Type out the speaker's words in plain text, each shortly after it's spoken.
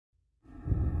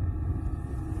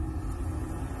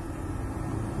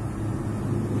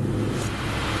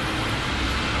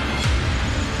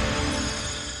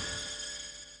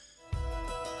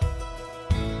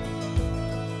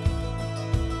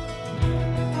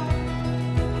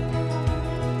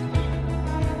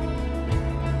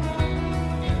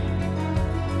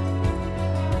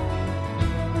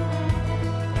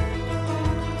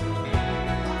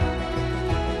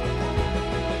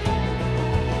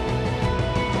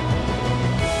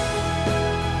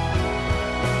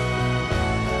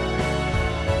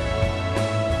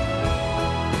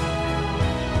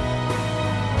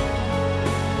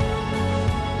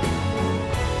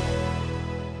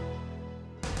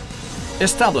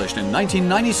Established in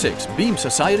 1996, Beam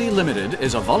Society Limited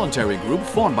is a voluntary group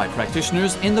formed by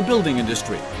practitioners in the building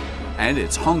industry. And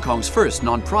it's Hong Kong's first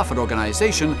non-profit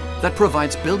organization that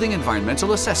provides building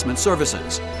environmental assessment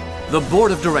services. The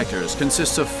board of directors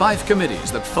consists of 5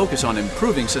 committees that focus on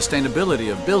improving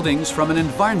sustainability of buildings from an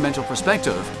environmental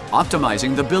perspective,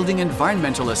 optimizing the building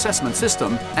environmental assessment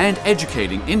system, and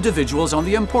educating individuals on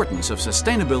the importance of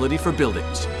sustainability for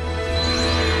buildings.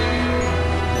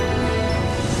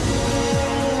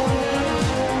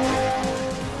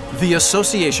 The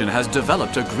association has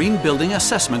developed a green building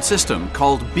assessment system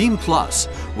called Beam Plus,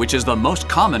 which is the most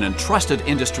common and trusted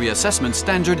industry assessment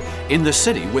standard in the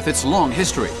city with its long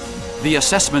history. The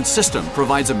assessment system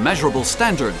provides a measurable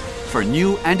standard for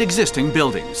new and existing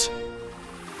buildings.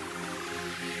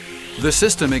 The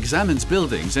system examines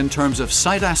buildings in terms of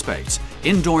site aspects,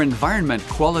 indoor environment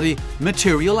quality,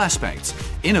 material aspects,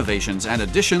 innovations and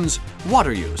additions,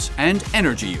 water use, and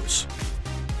energy use.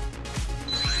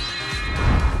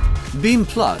 Beam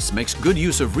Plus makes good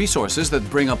use of resources that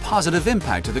bring a positive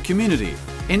impact to the community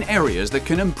in areas that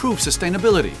can improve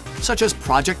sustainability, such as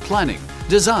project planning,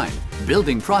 design,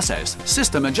 building process,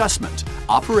 system adjustment,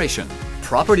 operation,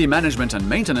 property management and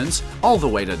maintenance, all the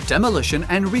way to demolition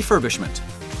and refurbishment.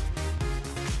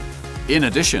 In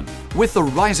addition, with the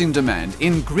rising demand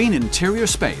in green interior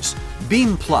space,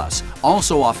 Beam Plus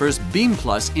also offers Beam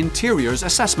Plus Interiors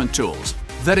Assessment Tools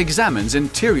that examines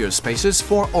interior spaces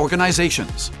for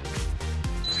organizations.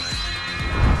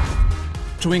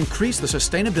 To increase the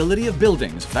sustainability of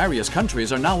buildings, various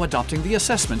countries are now adopting the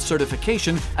assessment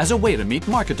certification as a way to meet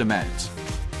market demands.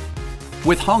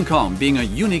 With Hong Kong being a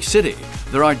unique city,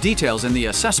 there are details in the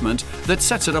assessment that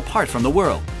sets it apart from the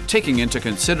world, taking into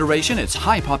consideration its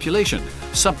high population,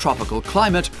 subtropical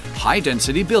climate,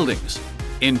 high-density buildings.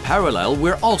 In parallel,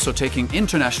 we're also taking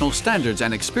international standards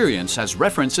and experience as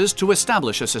references to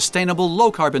establish a sustainable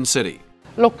low-carbon city.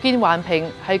 綠建環評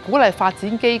係鼓勵發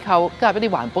展機構加入一啲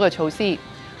環保嘅措施，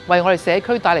為我哋社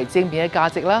區帶嚟正面嘅價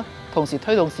值啦，同時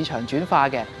推動市場轉化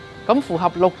嘅。咁符合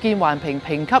綠建環評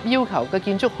評級要求嘅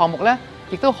建築項目呢，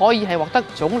亦都可以係獲得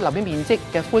總樓面面積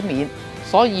嘅寬免，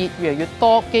所以越嚟越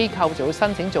多機構就會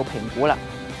申請做評估啦。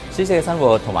舒適嘅生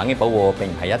活同環境保護並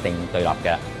唔係一定對立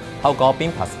嘅。透過 Beam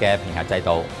Plus 嘅評核制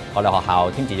度，我哋學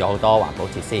校添置咗好多環保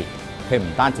設施，佢唔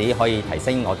單止可以提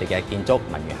升我哋嘅建築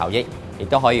文娛效益，亦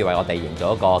都可以為我哋營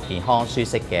造一個健康舒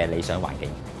適嘅理想環境。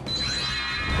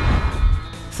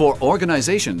For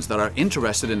organizations that are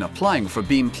interested in applying for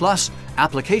Beam Plus,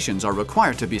 applications are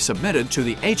required to be submitted to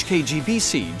the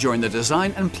HKGBC during the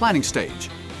design and planning stage.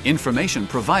 Information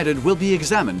provided will be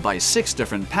examined by 6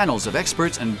 different panels of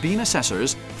experts and Beam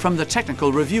assessors from the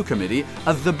Technical Review Committee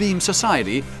of the Beam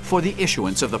Society for the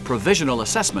issuance of the Provisional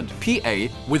Assessment, PA,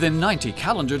 within 90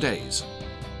 calendar days.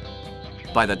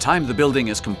 By the time the building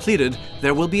is completed,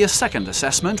 there will be a second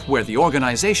assessment where the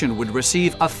organization would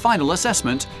receive a final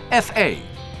assessment, FA.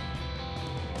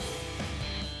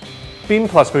 Beam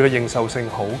Plus 佢嘅認受性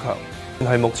好強，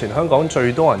係目前香港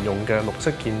最多人用嘅綠色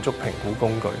建築評估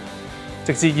工具。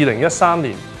直至2013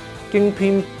年，經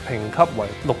編評級為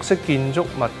綠色建築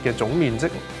物嘅總面積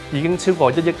已經超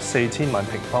過1億4千萬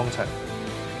平方尺，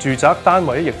住宅單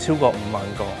位亦超過5萬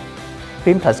個。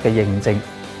Beam Plus 嘅認證，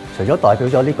除咗代表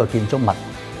咗呢個建築物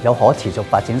有可持續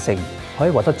發展性，可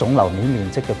以獲得總樓面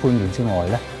面積嘅寬免之外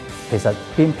咧，其實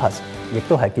Beam Plus 亦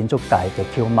都係建築界嘅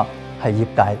Q mark，係業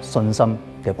界信心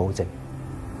嘅保證。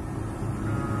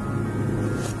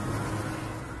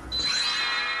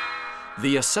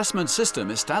The assessment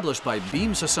system established by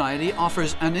Beam Society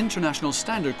offers an international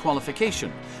standard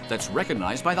qualification that's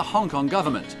recognized by the Hong Kong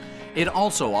government. It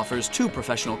also offers 2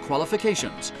 professional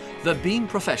qualifications, the Beam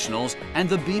Professionals and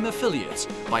the Beam Affiliates,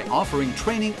 by offering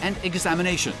training and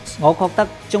examinations. 我覺得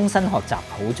終身學習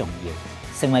好重要。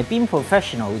成為 Beam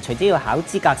Professional 除咗要考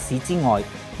資格試之外，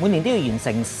每年都要完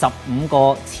成15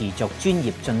個持續專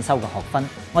業進修嘅學分。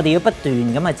我哋要不斷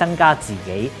咁去增加自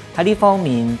己喺呢方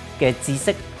面嘅知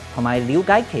識，同埋了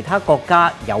解其他國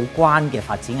家有關嘅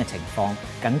發展嘅情況，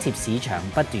緊貼市場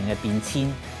不斷嘅變遷，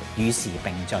與時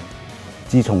並進。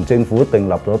自從政府訂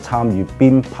立咗參與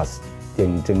Beam Plus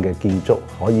認證嘅建築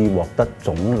可以獲得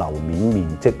總樓面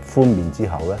面積寬免之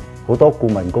後咧，好多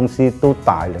顧問公司都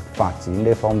大力發展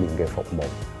呢方面嘅服務，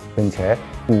並且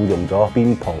僱用咗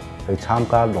Beam Pro 去參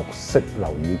加綠色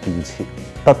樓宇建設，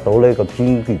得到呢個專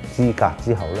業資格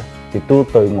之後咧，亦都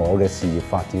對我嘅事業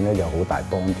發展咧有好大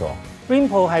幫助。Beam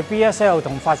Pro 係 BSL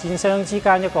同發展商之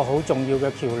間一個好重要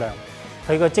嘅橋梁。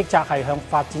佢嘅職責係向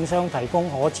發展商提供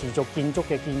可持續建築嘅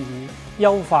建議，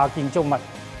優化建築物，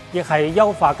亦係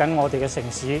優化緊我哋嘅城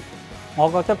市。我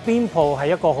覺得 Beam Pro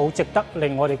係一個好值得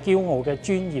令我哋驕傲嘅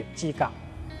專業資格。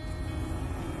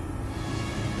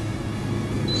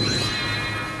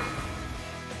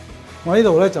我呢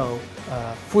度咧就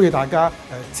呼籲大家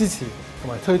支持同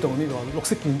埋推動呢個綠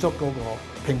色建築嗰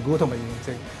個評估同埋認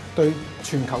證，對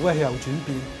全球嘅氣候轉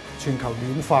變、全球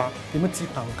暖化點樣節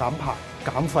能減排、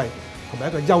減廢同埋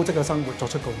一個優質嘅生活作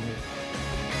出貢獻。